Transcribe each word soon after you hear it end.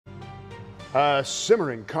A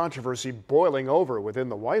simmering controversy boiling over within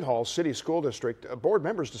the Whitehall City School District. Board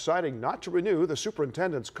members deciding not to renew the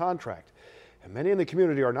superintendent's contract. And many in the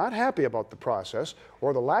community are not happy about the process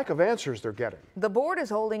or the lack of answers they're getting. The board is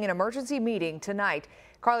holding an emergency meeting tonight.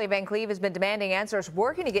 Carly Van Cleve has been demanding answers,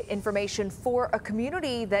 working to get information for a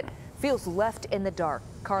community that feels left in the dark.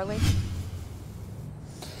 Carly?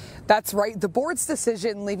 That's right. The board's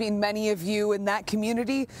decision leaving many of you in that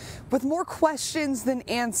community with more questions than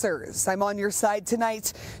answers. I'm on your side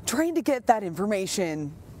tonight trying to get that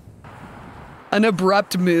information. An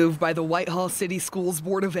abrupt move by the Whitehall City Schools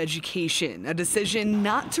Board of Education, a decision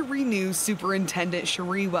not to renew Superintendent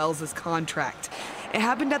Cherie Wells' contract. It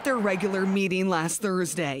happened at their regular meeting last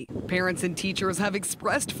Thursday. Parents and teachers have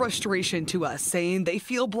expressed frustration to us, saying they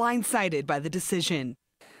feel blindsided by the decision.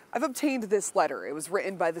 I've obtained this letter. It was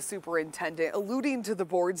written by the superintendent, alluding to the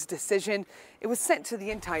board's decision. It was sent to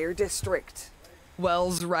the entire district.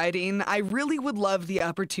 Wells writing, "I really would love the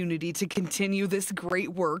opportunity to continue this great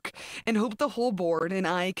work and hope the whole board and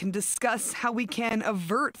I can discuss how we can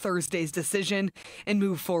avert Thursday's decision and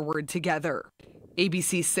move forward together."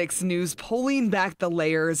 ABC 6 News pulling back the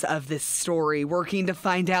layers of this story, working to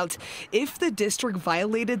find out if the district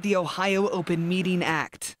violated the Ohio Open Meeting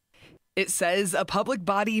Act. It says a public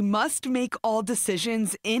body must make all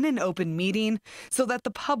decisions in an open meeting so that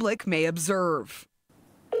the public may observe.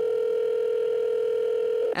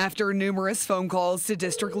 After numerous phone calls to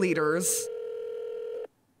district leaders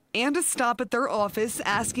and a stop at their office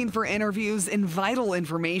asking for interviews and vital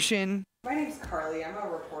information. My name's Carly. I'm a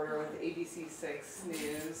reporter with ABC 6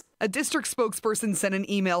 News. A district spokesperson sent an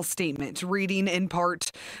email statement reading in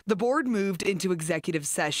part, "The board moved into executive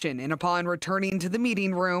session, and upon returning to the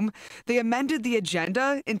meeting room, they amended the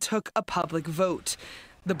agenda and took a public vote.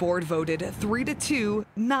 The board voted 3-2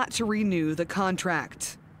 not to renew the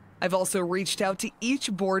contract." I've also reached out to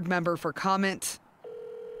each board member for comment.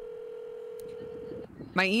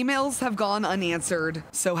 My emails have gone unanswered,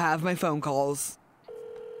 so have my phone calls.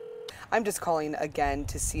 I'm just calling again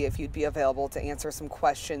to see if you'd be available to answer some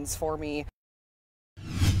questions for me.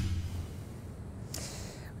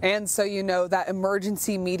 And so you know that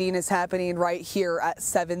emergency meeting is happening right here at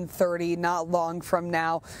 7:30, not long from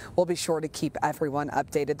now. We'll be sure to keep everyone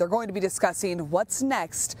updated. They're going to be discussing what's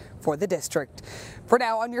next for the district. For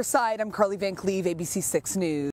now, on your side, I'm Carly Van Cleve, ABC 6 News.